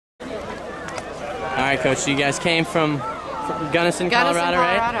right, Coach. So you guys came from Gunnison, Colorado,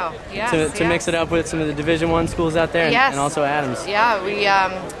 right? Yes, to mix it up with some of the Division I schools out there, and also Adams. Yeah, we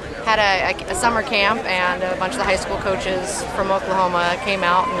had a summer camp, and a bunch of the high school coaches from Oklahoma came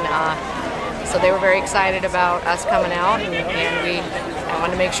out, and so they were very excited about us coming out, and we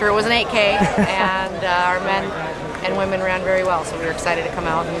wanted to make sure it was an 8K, and our men and women ran very well, so we were excited to come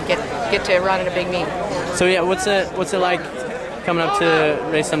out and get to run at a big meet. So yeah, what's it like coming up to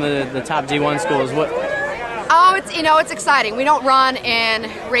race some of the top D1 schools? Oh, it's exciting. We don't run in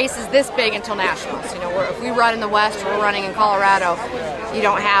races this big until nationals. If we run in the West, we're running in Colorado. You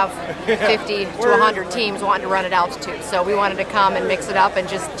don't have 50 to 100 teams wanting to run at altitude. So we wanted to come and mix it up and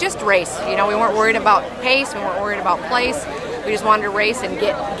just race. We weren't worried about pace. We weren't worried about place. We just wanted to race and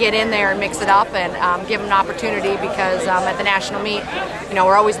get in there and mix it up and give them an opportunity, because at the national meet,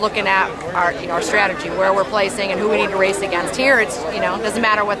 we're always looking at our strategy, where we're placing and who we need to race against. Here, it doesn't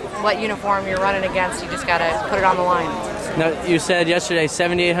matter what uniform you're running against. You just got to put it on the line. Now, you said yesterday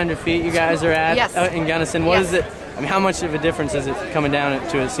 7,800 feet you guys are at in Gunnison. What is it? I mean, how much of a difference is it coming down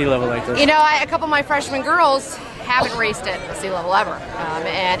to a sea level like this? A couple of my freshman girls haven't raced at sea level ever,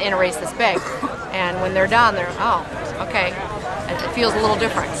 and in a race this big. And when they're done, they're, oh, okay. It feels a little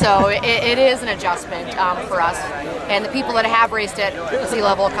different. So it is an adjustment for us. And the people that have raced at sea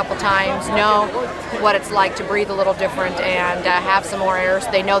level a couple times know what it's like to breathe a little different and have some more air,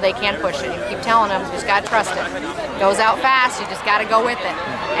 so they know they can push it. You keep telling them, you just got to trust it. It goes out fast, you just got to go with it.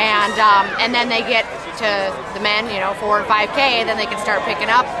 And then they get to the men, 4 and 5K, then they can start picking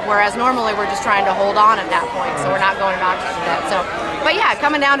up, whereas normally we're just trying to hold on at that point, so we're not going to oxygen that. So, but yeah,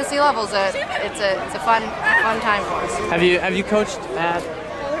 coming down to sea levels, it's a fun time for us. Have you coached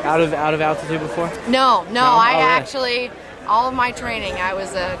out of altitude before? No. Actually, all of my training, I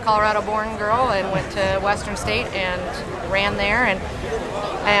was a Colorado-born girl and went to Western State and ran there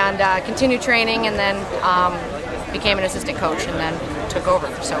and continued training, and then became an assistant coach, and then took over.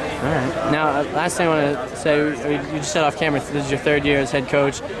 So. All right. Now, last thing I want to say, you just said off camera, this is your 3rd year as head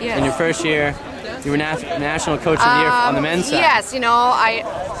coach. Yes. In your 1st year, you were National Coach of the Year on the men's side. Yes,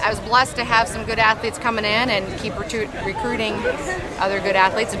 I was blessed to have some good athletes coming in and keep recruiting other good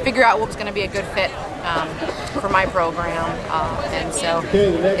athletes and figure out what was going to be a good fit for my program. And so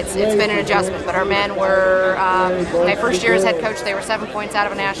it's been an adjustment. But our men were, my 1st year as head coach, they were 7 points out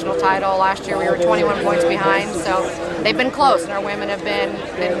of a national title. Last year we were 21 points behind. So they've been close, and our women have been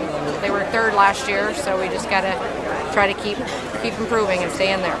they were 3rd last year. So we just got to try to keep improving and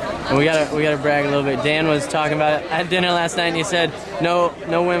stay in there. And we gotta brag a little bit. Dan was talking about it at dinner last night, and he said no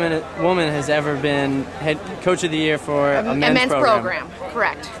woman has ever been head coach of the year for a men's program.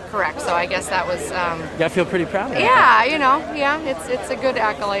 Correct. So I guess that was. You gotta feel pretty proud of it. Yeah, it's a good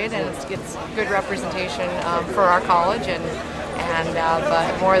accolade, and it's good representation for our college, and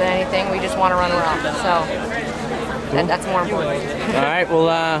but more than anything, we just want to run well. So. Cool. That's more important. All right.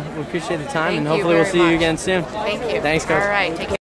 Well, we appreciate the time, and hopefully we'll see you again soon. Thank you. Thanks, Coach. All right. Take care.